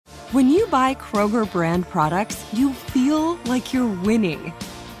When you buy Kroger brand products, you feel like you're winning.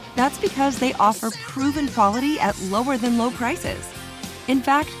 That's because they offer proven quality at lower than low prices. In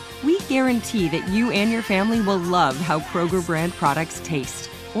fact, we guarantee that you and your family will love how Kroger brand products taste,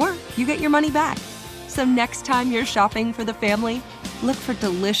 or you get your money back. So next time you're shopping for the family, look for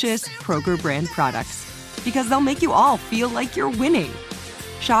delicious Kroger brand products, because they'll make you all feel like you're winning.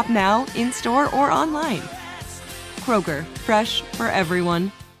 Shop now, in-store, or online. Kroger, fresh for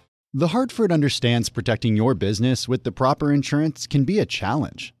everyone. The Hartford understands protecting your business with the proper insurance can be a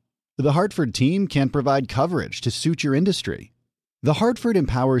challenge. The Hartford team can provide coverage to suit your industry. The Hartford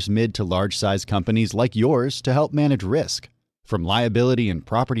empowers mid to large-size companies like yours to help manage risk, from liability and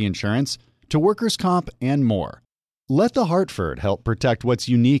property insurance to workers' comp and more. Let The Hartford help protect what's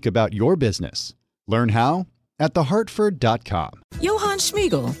unique about your business. Learn how at thehartford.com. Johann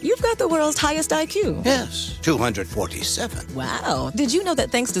Schmiegel, you've got the world's highest IQ. Yes, 247. Wow. Did you know that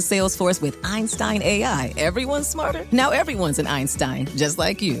thanks to Salesforce with Einstein AI, everyone's smarter? Now everyone's an Einstein, just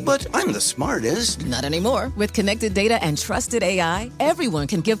like you. But I'm the smartest. Not anymore. With connected data and trusted AI, everyone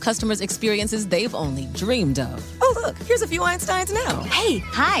can give customers experiences they've only dreamed of. Oh, look, here's a few Einsteins now. Hey,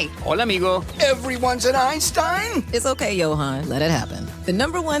 hi. Hola, amigo. Everyone's an Einstein? It's okay, Johann. Let it happen. The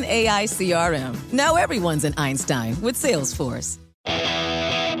 #1 AI CRM. Now everyone's an Einstein with Salesforce.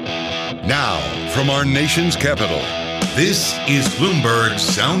 Now, from our nation's capital, this is Bloomberg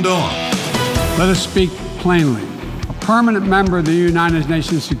Sound On. Let us speak plainly. A permanent member of the United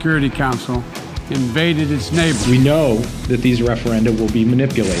Nations Security Council invaded its neighbor. We know that these referenda will be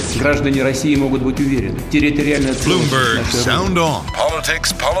manipulated. Bloomberg Sound On.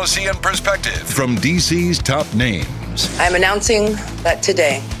 Politics, policy, and perspective from DC's top names. I'm announcing that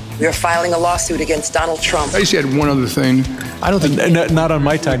today we are filing a lawsuit against Donald Trump. I said one other thing. I don't think, not on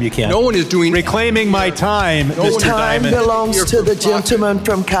my time you can't. No one is doing... Reclaiming my time, Mr. Time Diamond. belongs to the gentleman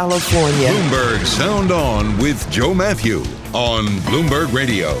from California. Bloomberg Sound On with Joe Matthew on Bloomberg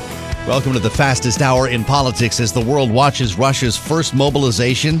Radio. Welcome to the fastest hour in politics as the world watches Russia's first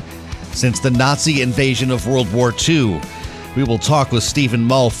mobilization since the Nazi invasion of World War II. We will talk with Stephen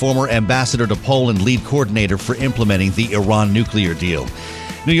Mull, former ambassador to Poland, lead coordinator for implementing the Iran nuclear deal.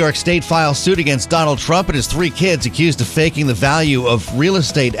 New York State files suit against Donald Trump and his 3 kids accused of faking the value of real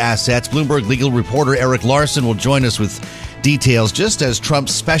estate assets. Bloomberg legal reporter Eric Larson will join us with details just as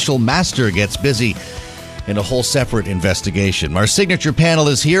Trump's special master gets busy in a whole separate investigation. Our signature panel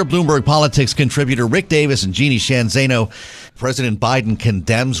is here. Bloomberg Politics contributor Rick Davis and Jeannie Sheehan Zaino. President Biden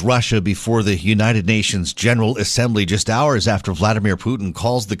condemns Russia before the United Nations General Assembly just hours after Vladimir Putin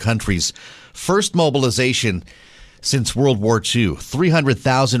calls the country's first mobilization since World War II.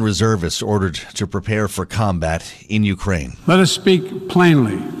 300,000 reservists ordered to prepare for combat in Ukraine. Let us speak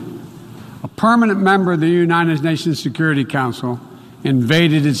plainly. A permanent member of the United Nations Security Council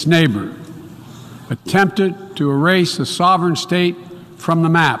invaded its neighbor, attempted to erase a sovereign state from the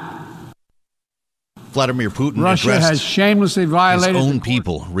map. Vladimir Putin Russia has shamelessly violated his own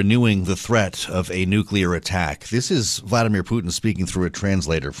people, renewing the threat of a nuclear attack. This is Vladimir Putin speaking through a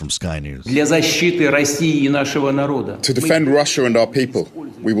translator from Sky News. To defend Russia and our people,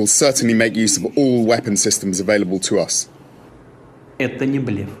 we will certainly make use of all weapon systems available to us.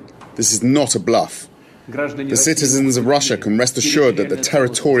 This is not a bluff. The citizens of Russia can rest assured that the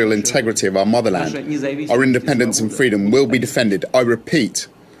territorial integrity of our motherland, our independence and freedom will be defended, I repeat,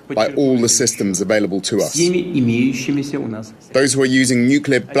 by all the systems available to us. Those who are using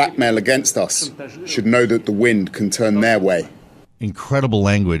nuclear blackmail against us should know that the wind can turn their way. Incredible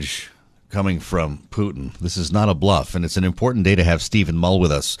language coming from Putin. This is not a bluff, and it's an important day to have Stephen Mull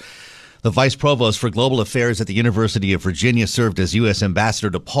with us. The Vice Provost for Global Affairs at the University of Virginia, served as U.S. Ambassador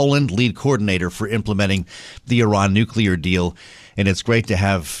to Poland, lead coordinator for implementing the Iran nuclear deal. And it's great to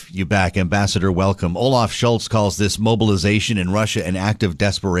have you back. Ambassador, welcome. Olaf Scholz calls this mobilization in Russia an act of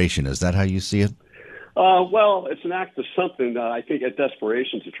desperation. Is that how you see it? Well, it's an act of something, I think, a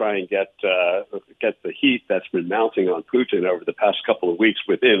desperation to try and get the heat that's been mounting on Putin over the past couple of weeks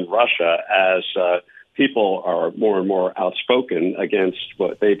within Russia as people are more and more outspoken against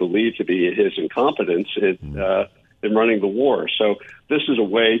what they believe to be his incompetence in running the war. So this is a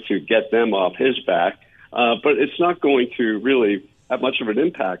way to get them off his back. But it's not going to really have much of an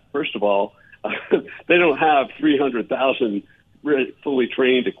impact. First of all, they don't have 300,000 fully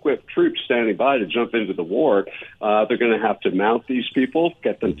trained, equipped troops standing by to jump into the war. They're going to have to mount these people,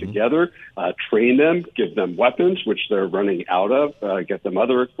 get them together, train them, give them weapons, which they're running out of, get them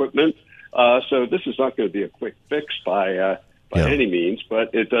other equipment. So this is not going to be a quick fix by any means,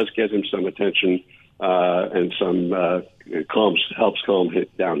 but it does get him some attention and some helps calm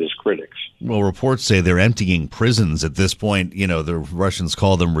down his critics. Well, reports say they're emptying prisons at this point. You know, the Russians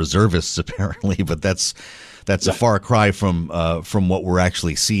call them reservists, apparently, but that's a far cry from what we're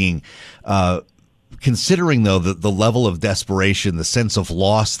actually seeing. Considering, though, the level of desperation, the sense of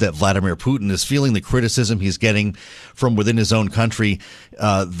loss that Vladimir Putin is feeling, the criticism he's getting from within his own country,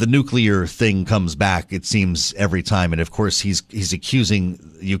 the nuclear thing comes back, it seems, every time. And, of course, he's accusing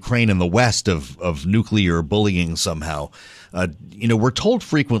Ukraine and the West of nuclear bullying somehow. We're told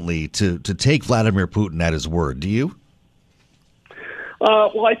frequently to take Vladimir Putin at his word. Do you?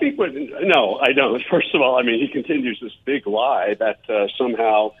 Well, I think no, I don't. First of all, I mean, he continues this big lie that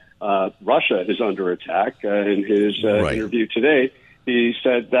somehow Russia is under attack. In his interview today, he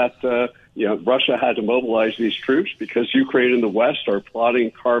said that Russia had to mobilize these troops because Ukraine and the West are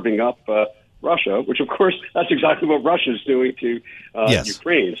plotting carving up Russia, which, of course, that's exactly what Russia is doing to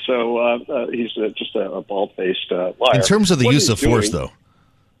Ukraine. So he's just a bald-faced liar. In terms of the use of force, though.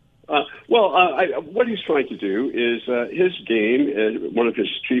 What he's trying to do is his game, one of his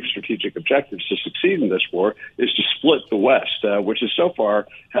chief strategic objectives to succeed in this war is to split the West, which is so far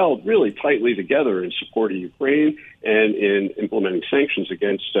held really tightly together in support of Ukraine and in implementing sanctions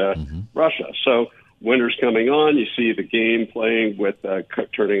against Russia. So winter's coming on. You see the game playing with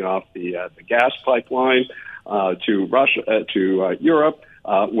turning off the gas pipeline to Russia, to Europe,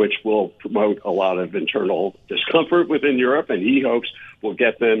 which will promote a lot of internal discomfort within Europe, and he hopes will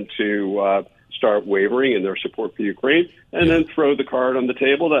get them to start wavering in their support for Ukraine, and then throw the card on the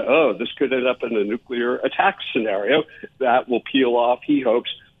table that, this could end up in a nuclear attack scenario that will peel off, he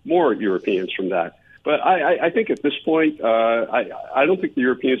hopes, more Europeans from that. But I think at this point, I don't think the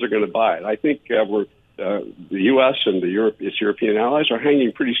Europeans are going to buy it. I think the U.S. and its European allies are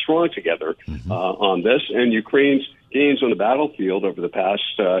hanging pretty strong together on this, and Ukraine's gains on the battlefield over the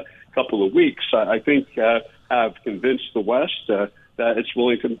past couple of weeks, I think, have convinced the West that it's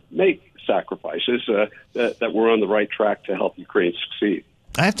willing to make sacrifices, that we're on the right track to help Ukraine succeed.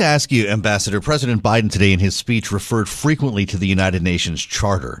 I have to ask you, Ambassador, President Biden today in his speech referred frequently to the United Nations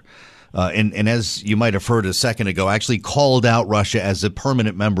Charter. And as you might have heard a second ago, actually called out Russia as a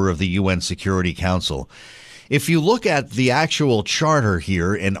permanent member of the UN Security Council. If you look at the actual charter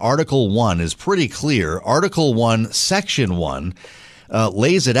here, in Article 1 is pretty clear. Article 1, Section 1,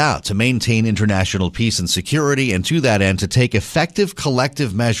 lays it out to maintain international peace and security, and to that end, to take effective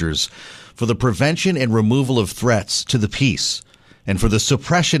collective measures for the prevention and removal of threats to the peace, and for the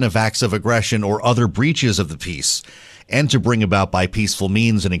suppression of acts of aggression or other breaches of the peace, and to bring about by peaceful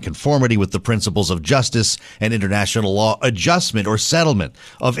means and in conformity with the principles of justice and international law adjustment or settlement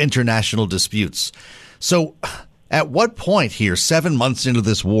of international disputes. So at what point here, 7 months into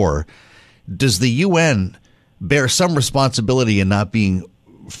this war, does the UN bear some responsibility in not being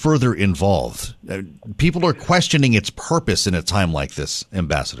further involved? People are questioning its purpose in a time like this,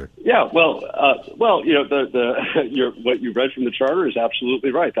 Ambassador. Yeah, well, what you read from the Charter is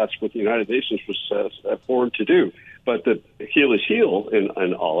absolutely right. That's what the United Nations was formed to do. But the Achilles heel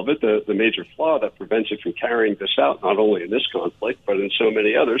in all of it, the major flaw that prevents it from carrying this out, not only in this conflict, but in so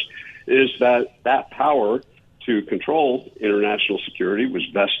many others, is that power to control international security was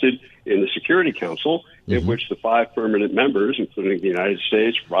vested in the Security Council, in which the 5 permanent members, including the United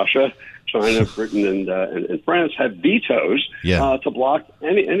States, Russia, China, Britain, and France, have vetoes to block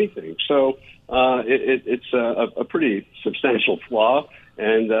anything. So it's a pretty substantial flaw.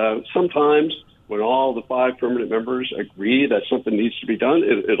 And sometimes when all the 5 permanent members agree that something needs to be done,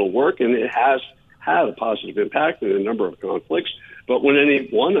 it'll work, and it has had a positive impact in a number of conflicts. But when any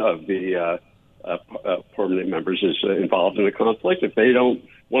one of the permanent members is involved in a conflict, if they don't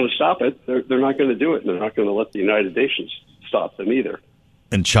want to stop it, they're not going to do it, and they're not going to let the United Nations stop them either.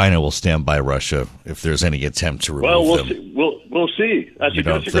 And China will stand by Russia if there's any attempt to remove them. See. We'll see. That's a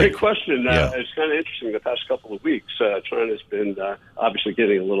great question. It's kind of interesting. The past couple of weeks, China's been obviously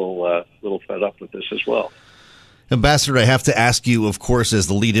getting a little fed up with this as well. Ambassador, I have to ask you, of course, as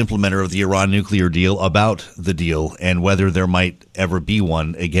the lead implementer of the Iran nuclear deal, about the deal and whether there might ever be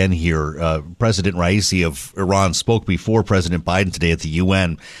one again here. President Raisi of Iran spoke before President Biden today at the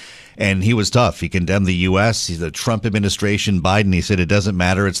UN, and he was tough. He condemned the U.S., the Trump administration, Biden. He said it doesn't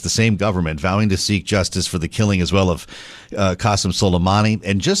matter. It's the same government, vowing to seek justice for the killing as well of Qasem Soleimani.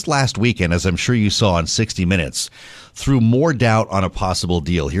 And just last weekend, as I'm sure you saw on 60 Minutes, threw more doubt on a possible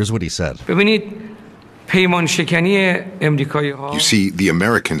deal. Here's what he said. You see, the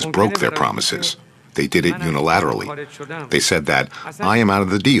Americans broke their promises. They did it unilaterally. They said that, I am out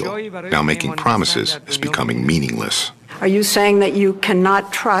of the deal. Now making promises is becoming meaningless. Are you saying that you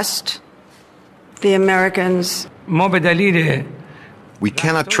cannot trust the Americans? We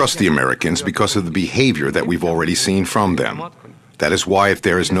cannot trust the Americans because of the behavior that we've already seen from them. That is why if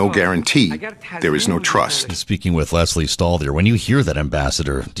there is no guarantee, there is no trust. Speaking with Lesley Stahl there, when you hear that,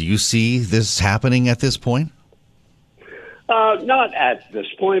 Ambassador, do you see this happening at this point? Not at this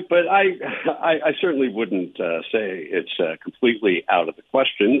point, but I certainly wouldn't say it's completely out of the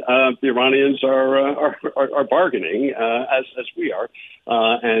question. The Iranians are bargaining as we are,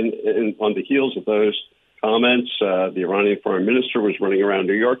 and on the heels of those comments, the Iranian foreign minister was running around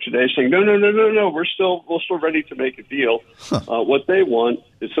New York today saying, no, we're still ready to make a deal. What they want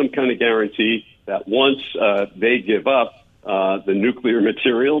is some kind of guarantee that once they give up the nuclear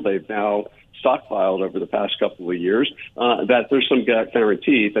material they've now stockpiled over the past couple of years, that there's some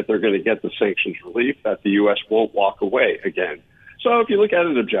guarantee that they're going to get the sanctions relief, that the U.S. won't walk away again. So if you look at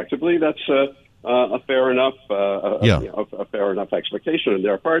it objectively, that's a fair enough a fair enough expectation on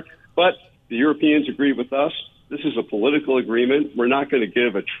their part. But the Europeans agree with us. This is a political agreement. We're not going to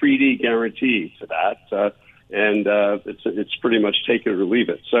give a treaty guarantee to that. And it's pretty much take it or leave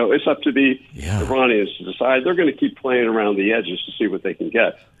it. So it's up to the Iranians to decide. They're going to keep playing around the edges to see what they can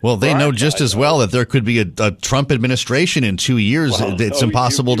get. Well, they know just as well that there could be a Trump administration in 2 years. It's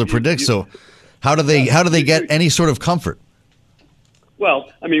impossible to predict. So how do they get any sort of comfort?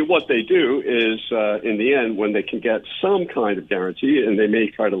 Well, I mean, what they do is, in the end, when they can get some kind of guarantee, and they may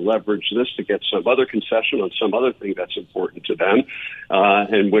try to leverage this to get some other concession on some other thing that's important to them,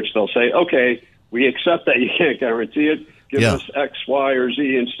 in which they'll say, okay, we accept that you can't guarantee it. Give us X, Y, or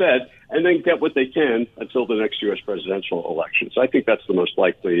Z instead, and then get what they can until the next U.S. presidential election. So I think that's the most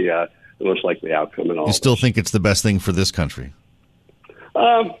likely outcome in all. You still think it's the best thing for this country?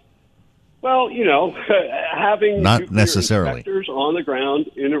 Well, you know, having not necessarily inspectors on the ground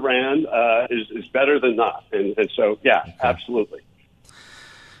in Iran is better than not, and so absolutely.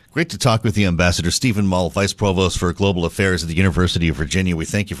 Great to talk with you, Ambassador Stephen Mull, Vice Provost for Global Affairs at the University of Virginia. We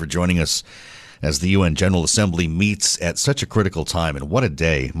thank you for joining us as the UN General Assembly meets at such a critical time. And what a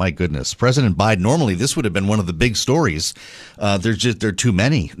day. My goodness. President Biden, normally this would have been one of the big stories. There are too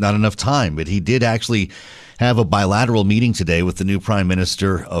many, not enough time. But he did actually have a bilateral meeting today with the new Prime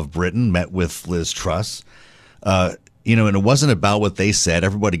Minister of Britain, met with Liz Truss. And it wasn't about what they said.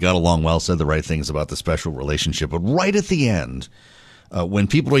 Everybody got along well, said the right things about the special relationship. But right at the end, when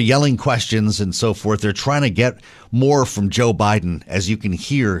people are yelling questions and so forth, they're trying to get more from Joe Biden, as you can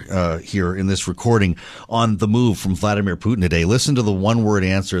hear here in this recording, on the move from Vladimir Putin today. Listen to the one-word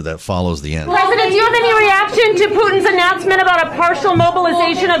answer that follows the end. President, do you have any reaction to Putin's announcement about a partial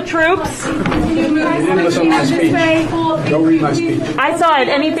mobilization of troops? Don't read my speech. I saw it.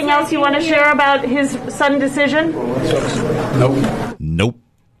 Anything else you want to share about his sudden decision? Nope.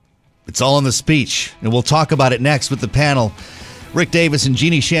 It's all in the speech, and we'll talk about it next with the panel. Rick Davis and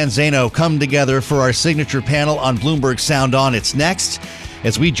Jeannie Sheehan Zaino come together for our signature panel on Bloomberg Sound On. It's next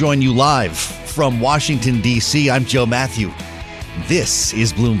as we join you live from Washington, D.C. I'm Joe Matthew. This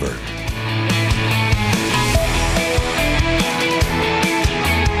is Bloomberg.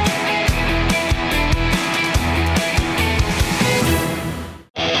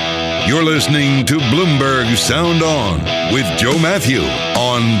 You're listening to Bloomberg Sound On with Joe Matthew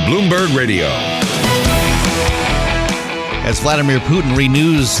on Bloomberg Radio. As Vladimir Putin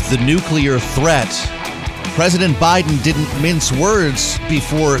renews the nuclear threat, President Biden didn't mince words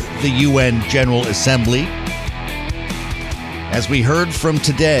before the UN General Assembly. As we heard from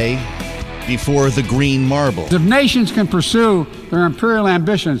today, before the Green Marble. If nations can pursue their imperial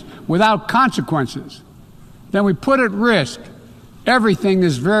ambitions without consequences, then we put at risk everything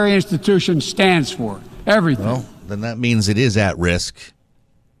this very institution stands for. Everything. Well, then that means it is at risk.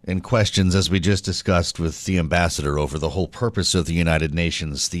 And questions, as we just discussed with the ambassador, over the whole purpose of the United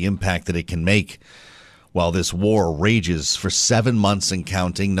Nations, the impact that it can make while this war rages for 7 months and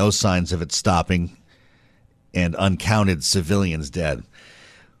counting, no signs of it stopping, and uncounted civilians dead.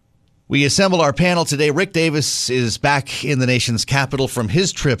 We assemble our panel today. Rick Davis is back in the nation's capital from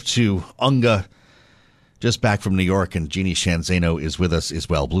his trip to UNGA, just back from New York, and Jeannie Sheehan Zaino is with us as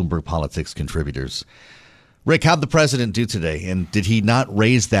well, Bloomberg Politics contributors. Rick, how'd the president do today? And did he not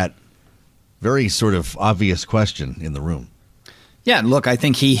raise that very sort of obvious question in the room? Yeah, look, I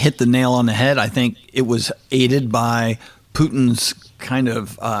think he hit the nail on the head. I think it was aided by Putin's kind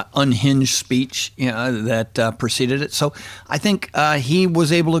of unhinged speech that preceded it. So I think he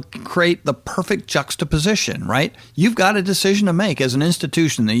was able to create the perfect juxtaposition, right? You've got a decision to make as an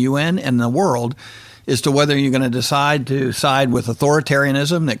institution, the UN and the world, as to whether you're going to decide to side with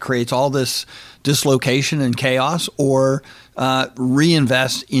authoritarianism that creates all this dislocation and chaos, or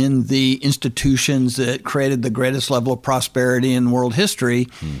reinvest in the institutions that created the greatest level of prosperity in world history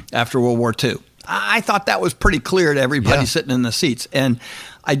after World War II. I thought that was pretty clear to everybody sitting in the seats. And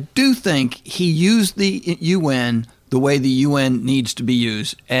I do think he used the UN the way the UN needs to be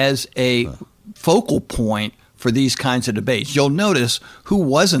used as a focal point for these kinds of debates. You'll notice who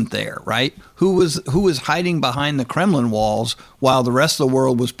wasn't there, right? Who was hiding behind the Kremlin walls while the rest of the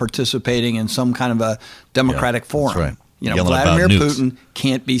world was participating in some kind of a democratic forum. That's right. Yelling Vladimir Putin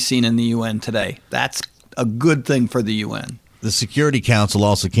can't be seen in the UN today. That's a good thing for the UN. The Security Council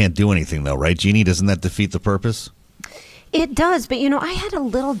also can't do anything, though, right, Jeannie? Doesn't that defeat the purpose? It does, but I had a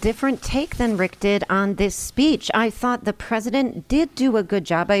little different take than Rick did on this speech. I thought the president did do a good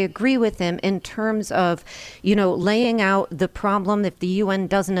job. I agree with him in terms of, laying out the problem if the UN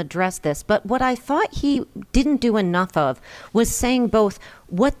doesn't address this. But what I thought he didn't do enough of was saying both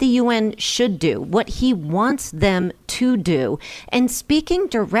what the UN should do, what he wants them to do, and speaking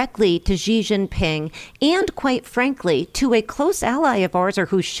directly to Xi Jinping and, quite frankly, to a close ally of ours, or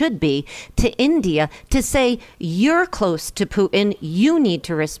who should be, to India, to say, you're close to Putin, you need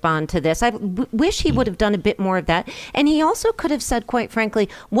to respond to this. I wish he would have done a bit more of that. And he also could have said, quite frankly,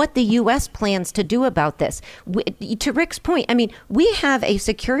 what the U.S. plans to do about this. To Rick's point, we have a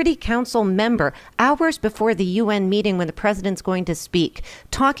Security Council member hours before the UN meeting when the president's going to speak,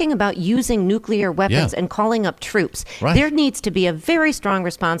 talking about using nuclear weapons and calling up troops. Right. There needs to be a very strong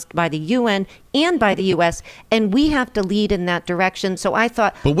response by the UN and by the U.S., and we have to lead in that direction. So I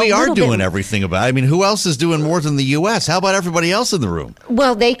thought... But we are doing everything about it. Who else is doing more than the U.S.? How about everybody else in the room?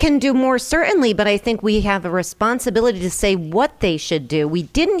 Well, they can do more, certainly, but I think we have a responsibility to say what they should do. We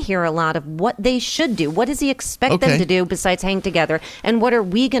didn't hear a lot of what they should do. What does he expect them to do besides hang together? And what are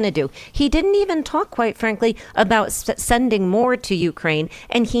we going to do? He didn't even talk, quite frankly, about sending more to Ukraine,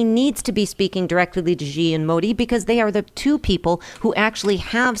 and he needs to be speaking directly to Xi and Modi because they are the two people who actually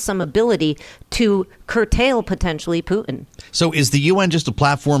have some ability to curtail potentially Putin. So is the UN just a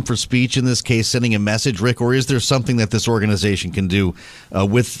platform for speech in this case, sending a message, Rick, or is there something that this organization can do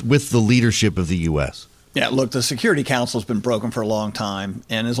with the leadership of the U.S.? Yeah, look, the Security Council has been broken for a long time.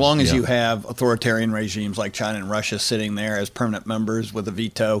 And as long as you have authoritarian regimes like China and Russia sitting there as permanent members with a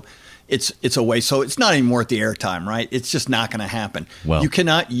veto, it's a waste. So it's not even worth the airtime, right? It's just not going to happen. Well, you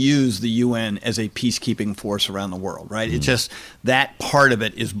cannot use the UN as a peacekeeping force around the world, right? It's just that part of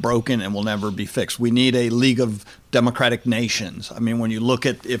it is broken and will never be fixed. We need a League of Democratic Nations. When you look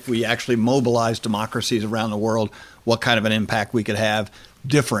at if we actually mobilize democracies around the world, what kind of an impact we could have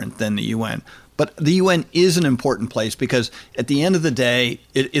different than the UN. But the UN is an important place because at the end of the day,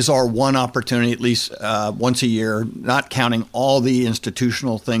 it is our one opportunity, at least once a year, not counting all the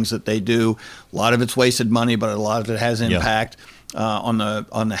institutional things that they do. A lot of it's wasted money, but a lot of it has impact on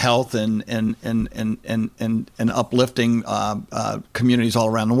the health and uplifting communities all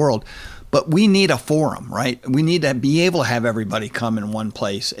around the world. But we need a forum, right? We need to be able to have everybody come in one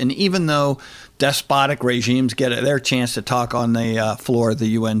place. And even though despotic regimes get their chance to talk on the floor of the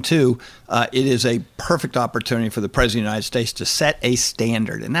UN too, it is a perfect opportunity for the President of the United States to set a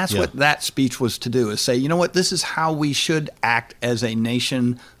standard. And that's what that speech was to do, is say, you know what, this is how we should act as a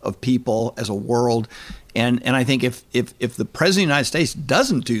nation of people, as a world. And I think if the President of the United States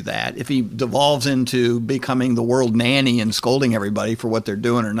doesn't do that, if he devolves into becoming the world nanny and scolding everybody for what they're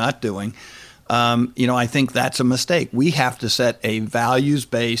doing or not doing, I think that's a mistake. We have to set a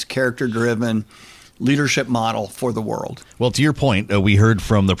values-based, character-driven leadership model for the world. Well, to your point, we heard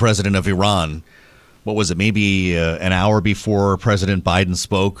from the president of Iran. What was it, maybe an hour before President Biden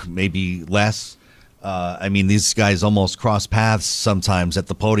spoke, maybe less? These guys almost cross paths sometimes at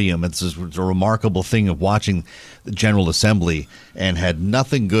the podium. It's a remarkable thing of watching the General Assembly, and had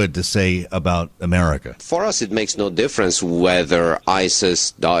nothing good to say about America. For us, it makes no difference whether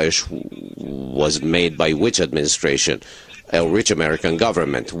ISIS, Daesh was made by which administration, which American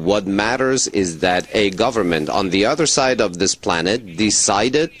government. What matters is that a government on the other side of this planet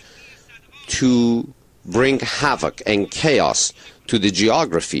decided to bring havoc and chaos to the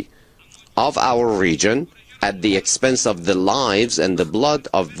geography of our region at the expense of the lives and the blood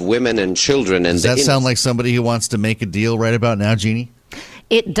of women and children. And does that sound like somebody who wants to make a deal right about now, Jeannie?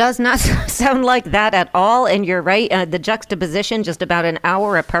 It does not sound like that at all. And you're right. The juxtaposition, just about an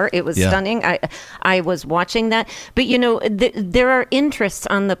hour apart, it was stunning. I was watching that. But, there are interests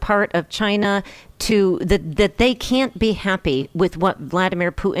on the part of China that they can't be happy with what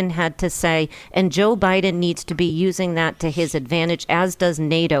Vladimir Putin had to say. And Joe Biden needs to be using that to his advantage, as does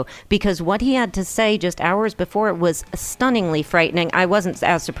NATO, because what he had to say just hours before it was stunningly frightening. I wasn't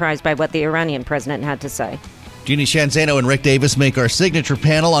as surprised by what the Iranian president had to say. Jeannie Sheehan Zaino and Rick Davis make our signature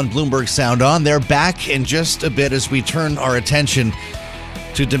panel on Bloomberg Sound On. They're back in just a bit as we turn our attention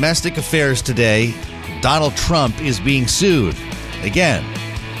to domestic affairs today. Donald Trump is being sued again.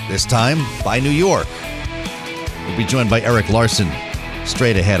 this time by New York. We'll be joined by Eric Larson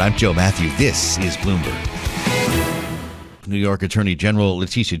straight ahead. I'm Joe Matthew. This is Bloomberg. New York Attorney General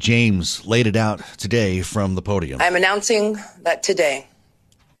Letitia James laid it out today from the podium. I'm announcing that today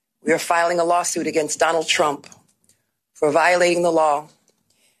we are filing a lawsuit against Donald Trump for violating the law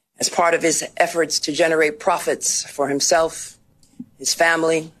as part of his efforts to generate profits for himself, his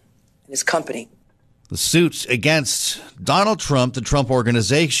family, and his company. The suit against Donald Trump, the Trump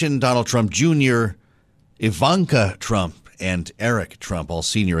Organization, Donald Trump Jr., Ivanka Trump, and Eric Trump, all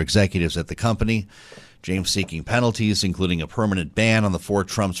senior executives at the company. James seeking penalties, including a permanent ban on the four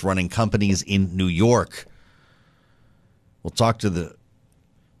Trumps running companies in New York. We'll talk to the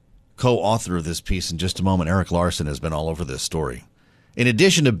co-author of this piece in just a moment. Eric Larson has been all over this story. In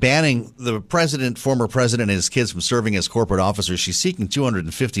addition to banning the president, former president, and his kids from serving as corporate officers, she's seeking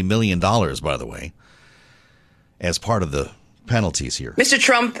 $250 million, by the way, as part of the penalties here. Mr.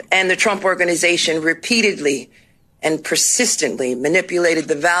 Trump and the Trump Organization repeatedly and persistently manipulated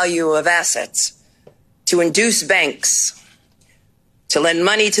the value of assets to induce banks to lend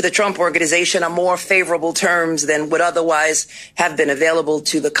money to the Trump Organization on more favorable terms than would otherwise have been available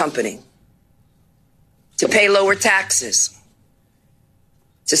to the company, to pay lower taxes,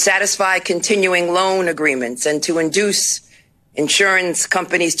 to satisfy continuing loan agreements, and to induce insurance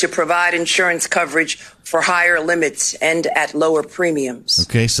companies to provide insurance coverage for higher limits and at lower premiums.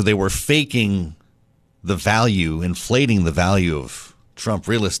 Okay, so they were faking the value, inflating the value of Trump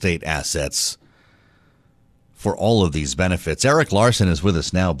real estate assets for all of these benefits. Eric Larson is with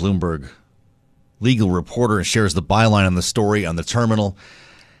us now, Bloomberg legal reporter, and shares the byline on the story on the terminal.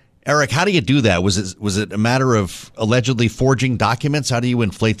 Eric, how do you do that? Was it a matter of allegedly forging documents? How do you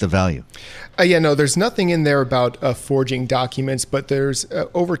inflate the value? There's nothing in there about forging documents, but there's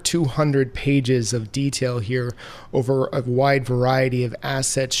over 200 pages of detail here over a wide variety of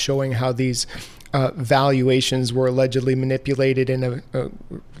assets showing how these valuations were allegedly manipulated in a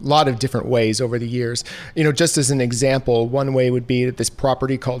lot of different ways over the years. Just as an example, one way would be that this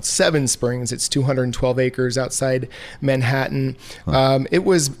property called Seven Springs, it's 212 acres outside Manhattan. It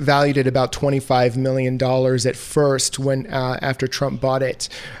was valued at about $25 million at first when after Trump bought it.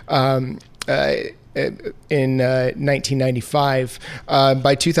 In 1995.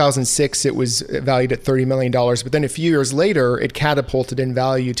 By 2006, it was valued at $30 million. But then a few years later, it catapulted in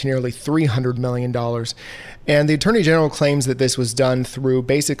value to nearly $300 million. And the Attorney General claims that this was done through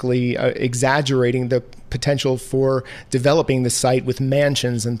basically exaggerating the potential for developing the site with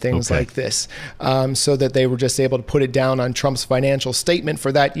mansions and things like this, so that they were just able to put it down on Trump's financial statement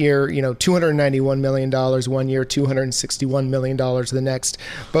for that year, $291 million one year, $261 million the next.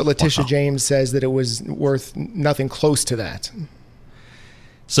 But Letitia James says that it was worth nothing close to that.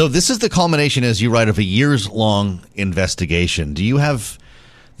 So this is the culmination, as you write, of a years-long investigation. Do you have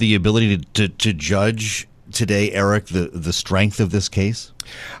the ability to judge today, Eric, the strength of this case?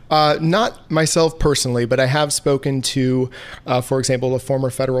 Not myself personally, but I have spoken to, for example, a former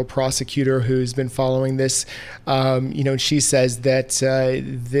federal prosecutor who's been following this. She says that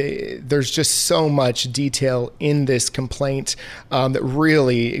there's just so much detail in this complaint that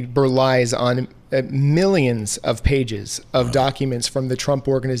really relies on millions of pages of documents from the Trump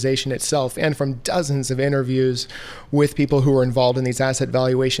Organization itself and from dozens of interviews with people who were involved in these asset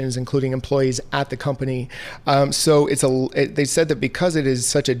valuations, including employees at the company. So they said that because it is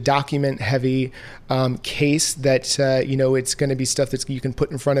such a document-heavy case that it's going to be stuff that you can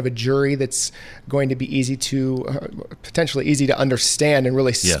put in front of a jury that's going to be easy to potentially easy to understand and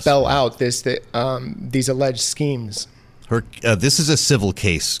really spell out these alleged schemes. This is a civil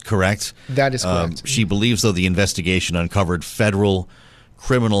case, correct? That is correct. She believes, though, the investigation uncovered federal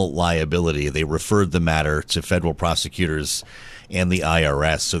criminal liability. They referred the matter to federal prosecutors and the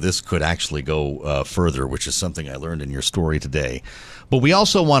IRS. So this could actually go further, which is something I learned in your story today. But we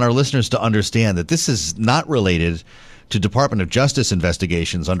also want our listeners to understand that this is not related to Department of Justice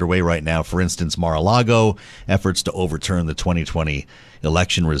investigations underway right now. For instance, Mar-a-Lago, efforts to overturn the 2020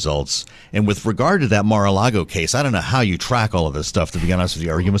 election results. And with regard to that Mar-a-Lago case, I don't know how you track all of this stuff, to be honest with you,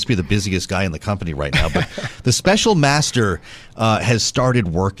 Eric. You must be the busiest guy in the company right now. But the special master has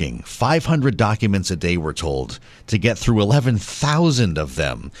started working. 500 documents a day, we're told, to get through 11,000 of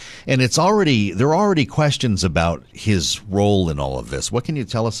them. And there are already questions about his role in all of this. What can you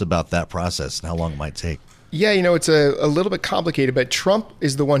tell us about that process and how long it might take? Yeah, it's a little bit complicated, but Trump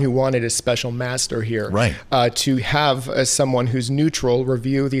is the one who wanted a special master here. Right. To have someone who's neutral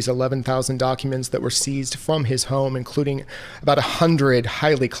review these 11,000 documents that were seized from his home, including about 100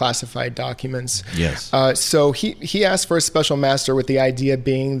 highly classified documents. Yes. So he asked for a special master with the idea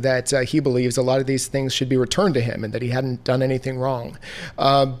being that he believes a lot of these things should be returned to him and that he hadn't done anything wrong.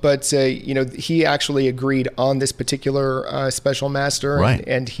 But he actually agreed on this particular special master, right.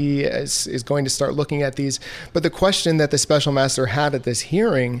 and he is going to start looking at these. But the question that the special master had at this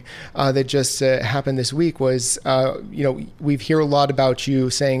hearing that just happened this week was, we hear a lot about you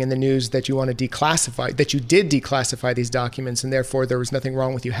saying in the news that you want to declassify, that you did declassify these documents, and therefore there was nothing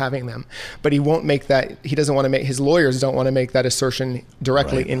wrong with you having them. But he won't make that, he doesn't want to make, his lawyers don't want to make that assertion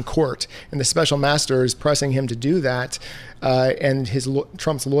directly in court. And the special master is pressing him to do that. And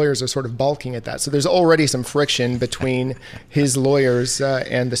Trump's lawyers are sort of balking at that. So there's already some friction between his lawyers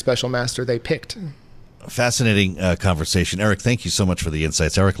and the special master they picked. Fascinating conversation. Eric, thank you so much for the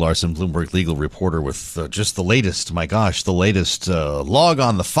insights. Eric Larson, Bloomberg legal reporter, with just the latest, log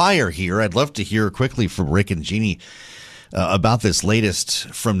on the fire here. I'd love to hear quickly from Rick and Jeannie about this latest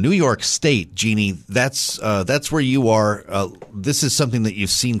from New York State. Jeannie, that's where you are. This is something that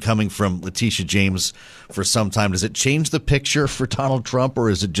you've seen coming from Letitia James for some time. Does it change the picture for Donald Trump, or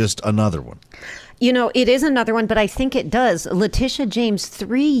is it just another one? It is another one, but I think it does. Letitia James,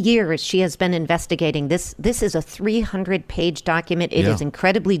 3 years she has been investigating this. This is a 300-page document. It is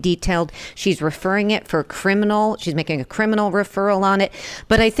incredibly detailed. She's referring it for criminal. She's making a criminal referral on it.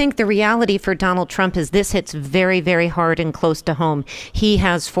 But I think the reality for Donald Trump is this hits very, very hard and close to home. He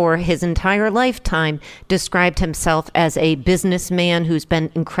has, for his entire lifetime, described himself as a businessman who's been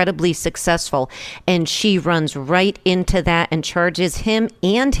incredibly successful. And she runs right into that and charges him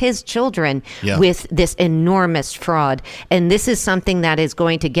and his children with this enormous fraud. And this is something that is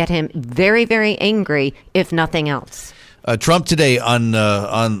going to get him very, very angry, if nothing else. Trump today on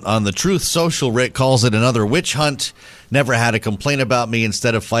the Truth Social, Rick, calls it another witch hunt. Never had a complaint about me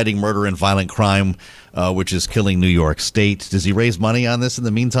instead of fighting murder and violent crime, which is killing New York State. Does he raise money on this in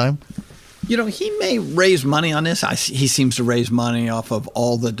the meantime? He may raise money on this. He seems to raise money off of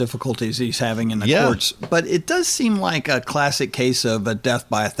all the difficulties he's having in the courts. But it does seem like a classic case of a death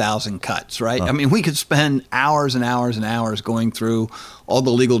by 1,000 cuts, right? I mean, we could spend hours and hours and hours going through all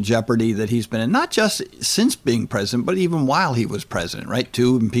the legal jeopardy that he's been in, not just since being president, but even while he was president, right?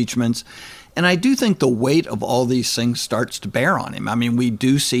 2 impeachments. And I do think the weight of all these things starts to bear on him. I mean, we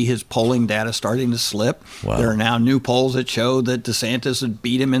do see his polling data starting to slip. Wow. There are now new polls that show that DeSantis had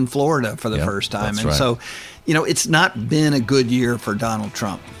beat him in Florida for the first time. And so, it's not been a good year for Donald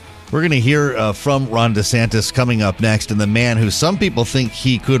Trump. We're going to hear from Ron DeSantis coming up next, and the man who some people think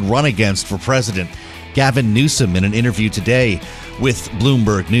he could run against for president, Gavin Newsom, in an interview today with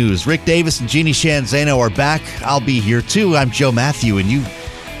Bloomberg News. Rick Davis and Jeannie Shanzano are back. I'll be here too. I'm Joe Matthew, and you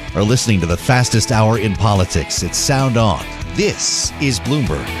are listening to the fastest hour in politics. It's Sound On. This is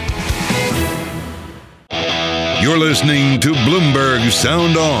Bloomberg. You're listening to Bloomberg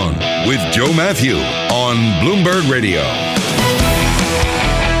Sound On with Joe Matthew on Bloomberg Radio.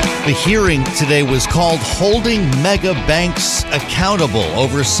 The hearing today was called Holding Mega Banks Accountable,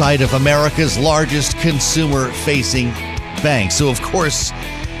 oversight of America's largest consumer-facing bank. So, of course,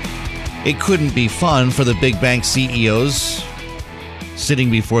 it couldn't be fun for the big bank CEOs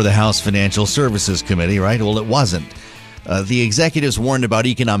sitting before the House Financial Services Committee, right? Well, it wasn't. The executives warned about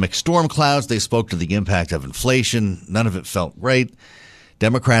economic storm clouds. They spoke to the impact of inflation. None of it felt great.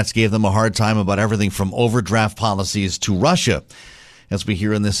 Democrats gave them a hard time about everything from overdraft policies to Russia, as we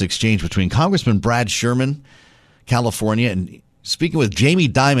hear in this exchange between Congressman Brad Sherman, California, and speaking with Jamie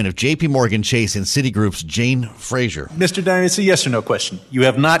Dimon of J.P. Morgan Chase and Citigroup's Jane Fraser. Mr. Dimon, it's a yes or no question. You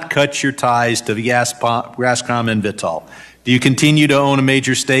have not cut your ties to the Gazprom and Vitol. Do you continue to own a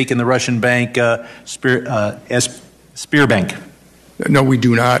major stake in the Russian bank Sberbank? No, we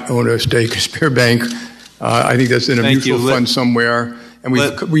do not own a stake in Sberbank. I think that's in a mutual fund somewhere. And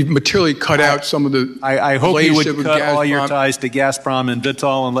we've materially cut out some of the. I hope you would cut all your ties to Gazprom and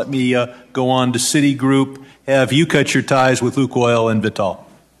Vitol and let me go on to Citigroup. Have you cut your ties with Lukoil and Vitol?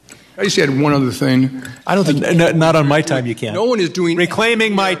 I just had one other thing. I don't think not on my time. You can't. No one is doing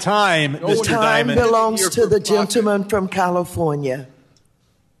reclaiming my time. Mr. Time Dimon belongs to the gentleman from California.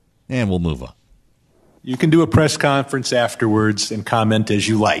 And we'll move on. You can do a press conference afterwards and comment as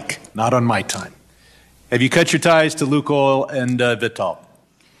you like. Not on my time. Have you cut your ties to Lukoil and Vitol?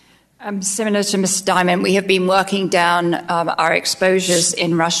 Similar to Mr. Dimon, we have been working down our exposures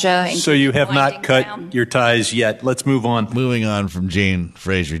in Russia. So you have not cut your ties yet. Let's move on. Moving on from Jane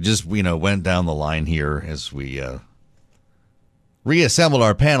Fraser. Just, went down the line here as we reassembled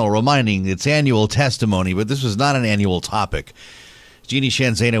our panel, reminding its annual testimony, but this was not an annual topic. Jeannie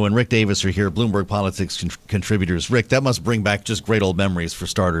Sheehan Zaino and Rick Davis are here, Bloomberg Politics contributors. Rick, that must bring back just great old memories for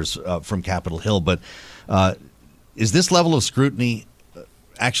starters from Capitol Hill. But is this level of scrutiny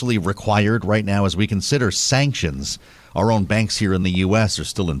actually required right now as we consider sanctions? Our own banks here in the U.S. are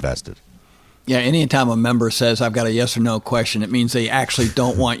still invested. Yeah, anytime a member says, I've got a yes or no question, it means they actually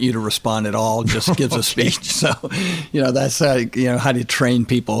don't want you to respond at all, just gives a speech. So, that's how do you train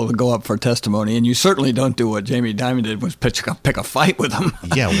people to go up for testimony? And you certainly don't do what Jamie Dimon did, was pick a fight with them.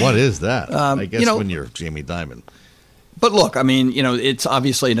 Yeah, what is that? I guess when you're Jamie Dimon. But look, it's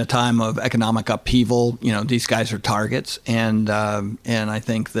obviously in a time of economic upheaval. These guys are targets, and I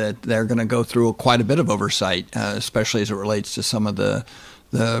think that they're going to go through quite a bit of oversight, especially as it relates to some of the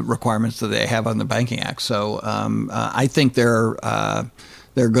requirements that they have on the Banking Act. So I think they're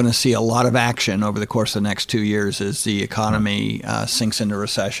going to see a lot of action over the course of the next 2 years as the economy sinks into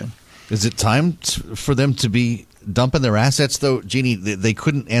recession. Is it time for them to be dumping their assets, though? Jeannie, they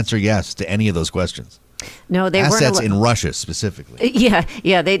couldn't answer yes to any of those questions. No, they weren't. Assets in Russia specifically.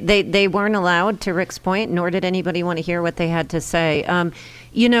 Yeah, they weren't allowed, to Rick's point, nor did anybody want to hear what they had to say.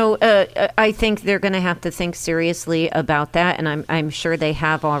 I think they're going to have to think seriously about that, and I'm sure they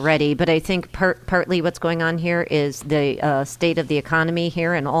have already. But I think partly what's going on here is the state of the economy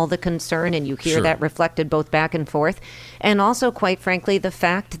here and all the concern, and you hear that reflected both back and forth. And also, quite frankly, the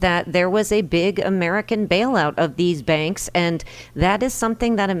fact that there was a big American bailout of these banks, and that is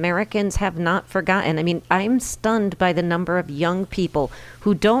something that Americans have not forgotten. I mean, I'm stunned by the number of young people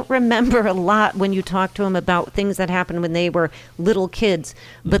who don't remember a lot when you talk to them about things that happened when they were little kids.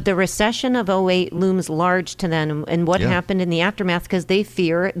 But the recession of 2008 looms large to them, and what happened in the aftermath, because they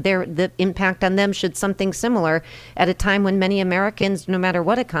fear the impact on them should something similar at a time when many Americans, no matter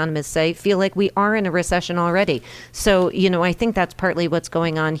what economists say, feel like we are in a recession already. So, I think that's partly what's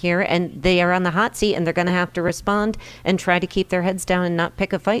going on here, and they are on the hot seat, and they're going to have to respond and try to keep their heads down and not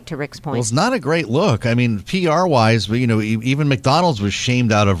pick a fight, to Rick's point. Well, it's not a great look. I mean, PR-wise, even McDonald's was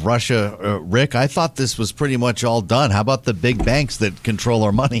shamed out of Russia. Rick, I thought this was pretty much all done. How about the big banks that control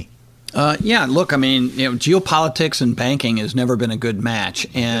our money? Look, geopolitics and banking has never been a good match,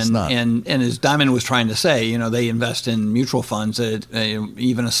 and as Dimon was trying to say, they invest in mutual funds.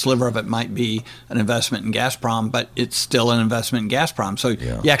 Even a sliver of it might be an investment in Gazprom, but it's still an investment in Gazprom. So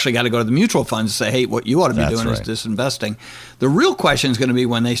you actually got to go to the mutual funds and say, hey, what you ought to be doing is disinvesting. The real question is going to be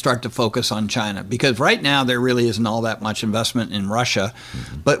when they start to focus on China, because right now there really isn't all that much investment in Russia,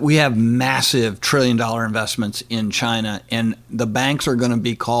 but we have massive $1 trillion investments in China, and the banks are going to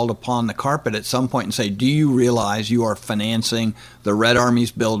be called upon the carpet at some point and say, do you realize you are financing the Red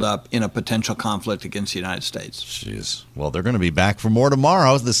Army's buildup in a potential conflict against the United States? Jeez. Well, they're going to be back for more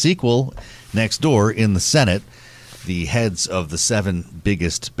tomorrow. The sequel next door in the Senate, the heads of the 7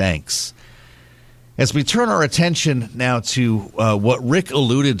 biggest banks. As we turn our attention now to what Rick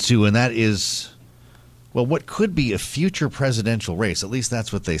alluded to, and that is, what could be a future presidential race. At least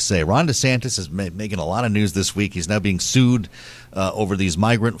that's what they say. Ron DeSantis is making a lot of news this week. He's now being sued over these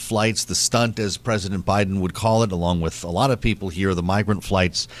migrant flights, the stunt, as President Biden would call it, along with a lot of people here, the migrant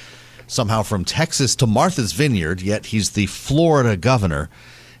flights somehow from Texas to Martha's Vineyard, yet he's the Florida governor.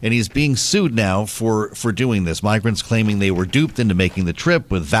 And he's being sued now for doing this. Migrants claiming they were duped into making the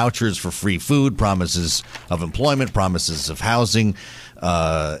trip with vouchers for free food, promises of employment, promises of housing,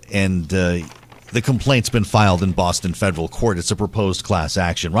 and the complaint's been filed in Boston federal court. It's a proposed class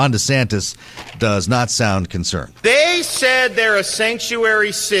action. Ron DeSantis does not sound concerned. They said they're a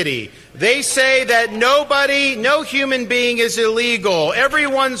sanctuary city. They say that no human being is illegal.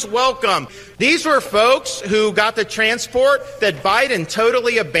 Everyone's welcome. These were folks who got the transport that Biden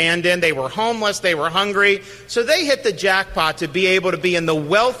totally abandoned. They were homeless. They were hungry. So they hit the jackpot to be able to be in the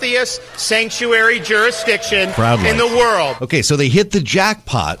wealthiest sanctuary jurisdiction in the world. Okay, so they hit the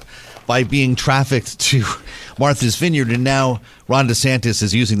jackpot by being trafficked to Martha's Vineyard, and now Ron DeSantis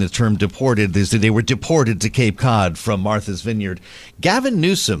is using the term deported. They were deported to Cape Cod from Martha's Vineyard. Gavin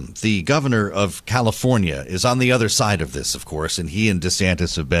Newsom, the governor of California, is on the other side of this, of course, and he and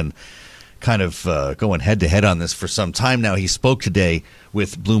DeSantis have been kind of going head-to-head on this for some time now. He spoke today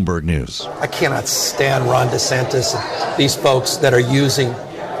with Bloomberg News. I cannot stand Ron DeSantis and these folks that are using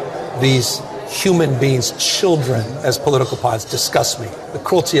these human beings, children, as political pawns. Disgusts me. The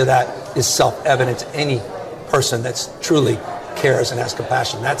cruelty of that is self-evident to any person that truly cares and has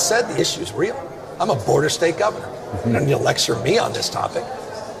compassion. That said, the issue is real. I'm a border state governor. You don't need to lecture me on this topic.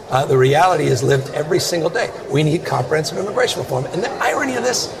 The reality is lived every single day. We need comprehensive immigration reform. And the irony of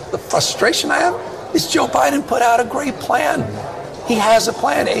this, the frustration I have, is Joe Biden put out a great plan. He has a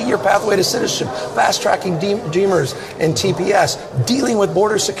plan, 8-year pathway to citizenship, fast-tracking Dreamers and TPS, dealing with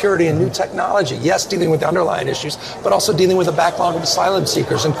border security and new technology. Yes, dealing with the underlying issues, but also dealing with a backlog of asylum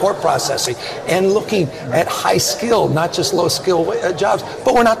seekers and court processing, and looking at high-skill, not just low-skill jobs.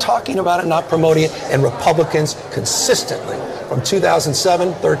 But we're not talking about it, not promoting it, and Republicans consistently from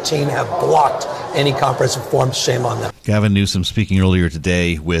 2007-13 have blocked any comprehensive reform. Shame on them. Gavin Newsom speaking earlier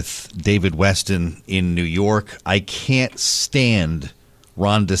today with David Westin in New York. I can't stand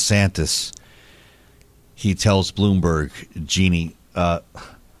Ron DeSantis, he tells Bloomberg. Jeannie,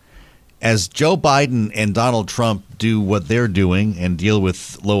 as Joe Biden and Donald Trump do what they're doing and deal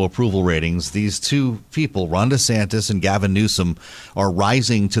with low approval ratings, these two people, Ron DeSantis and Gavin Newsom, are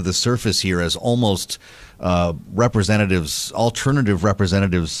rising to the surface here as almost representatives, alternative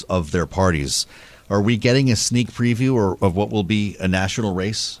representatives of their parties. Are we getting a sneak preview of what will be a national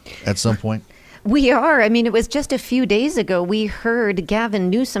race at some point? We are. I mean, it was just a few days ago we heard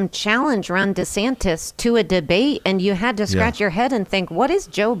Gavin Newsom challenge Ron DeSantis to a debate, and you had to scratch your head and think, what is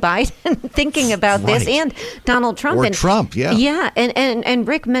Joe Biden thinking about this, and Donald Trump? Or Trump, yeah. Yeah, and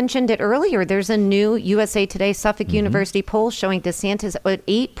Rick mentioned it earlier. There's a new USA Today Suffolk University poll showing DeSantis an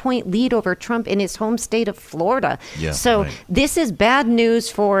 8-point lead over Trump in his home state of Florida. Yeah, so this is bad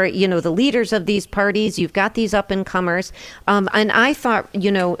news for, the leaders of these parties. You've got these up-and-comers. And I thought,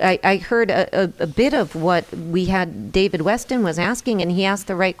 I heard a bit of what we had David Westin was asking, and he asked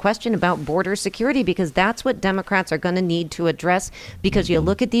the right question about border security, because that's what Democrats are going to need to address, because you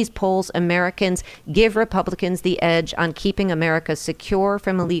look at these polls, Americans give Republicans the edge on keeping America secure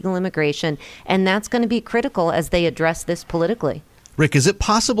from illegal immigration, and that's going to be critical as they address this politically. Rick, is it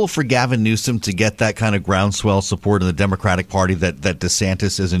possible for Gavin Newsom to get that kind of groundswell support in the Democratic Party that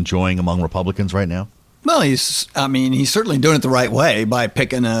DeSantis is enjoying among Republicans right now? Well, he's certainly doing it the right way by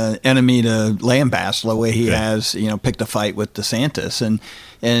picking an enemy to lambast the way he has, picked a fight with DeSantis.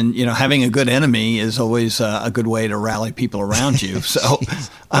 And having a good enemy is always a good way to rally people around you. So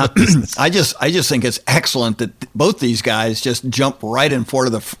I just think it's excellent that both these guys just jump right in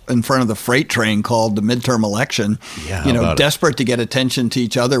front of the freight train called the midterm election, desperate to get attention to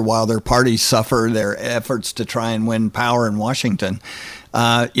each other while their parties suffer their efforts to try and win power in Washington.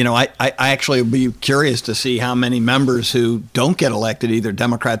 I actually would be curious to see how many members who don't get elected, either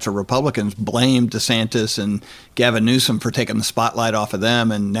Democrats or Republicans, blame DeSantis and Gavin Newsom for taking the spotlight off of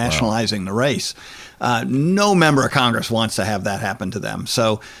them and nationalizing the race. No member of Congress wants to have that happen to them.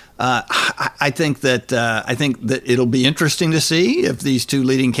 So I think that it'll be interesting to see if these two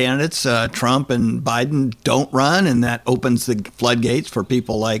leading candidates, Trump and Biden, don't run, and that opens the floodgates for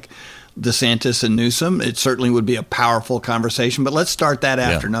people like DeSantis and Newsom. It certainly would be a powerful conversation, but let's start that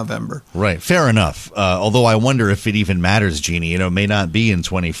after November. Right. Fair enough. Although I wonder if it even matters, Jeannie. It may not be in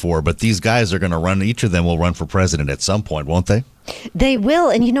 24, but these guys are going to run. Each of them will run for president at some point, won't they? They will.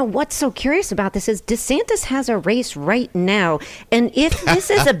 And what's so curious about this is DeSantis has a race right now. And if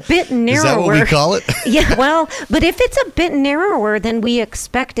this is a bit narrower. Is that what we call it? Yeah, well, but if it's a bit narrower than we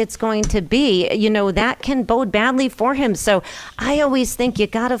expect it's going to be, that can bode badly for him. So I always think you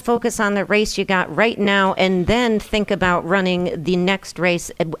got to focus on the race you got right now and then think about running the next race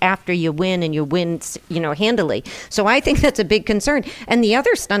after you win, and you win, handily. So I think that's a big concern. And the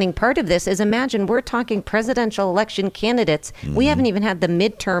other stunning part of this is, imagine we're talking presidential election candidates. We haven't even had the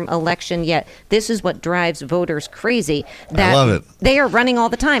midterm election yet. This is what drives voters crazy. I love it. They are running all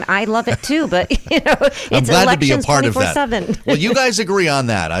the time. I love it too, but it's I'm glad to be a part 24/7. Of that. Well, you guys agree on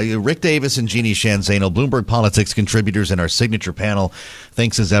that. Rick Davis and Jeannie Sheehan Zaino, Bloomberg Politics contributors in our signature panel.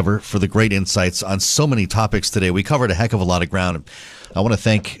 Thanks as ever for the great insights on so many topics today. We covered a heck of a lot of ground. I want to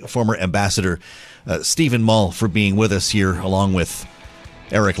thank former Ambassador Stephen Mull for being with us here, along with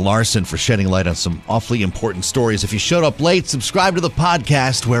Eric Larson for shedding light on some awfully important stories. If you showed up late, subscribe to the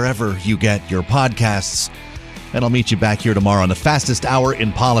podcast wherever you get your podcasts. And I'll meet you back here tomorrow on the fastest hour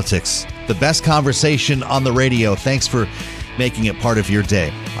in politics. The best conversation on the radio. Thanks for making it part of your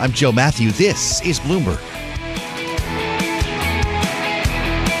day. I'm Joe Matthew. This is Bloomberg.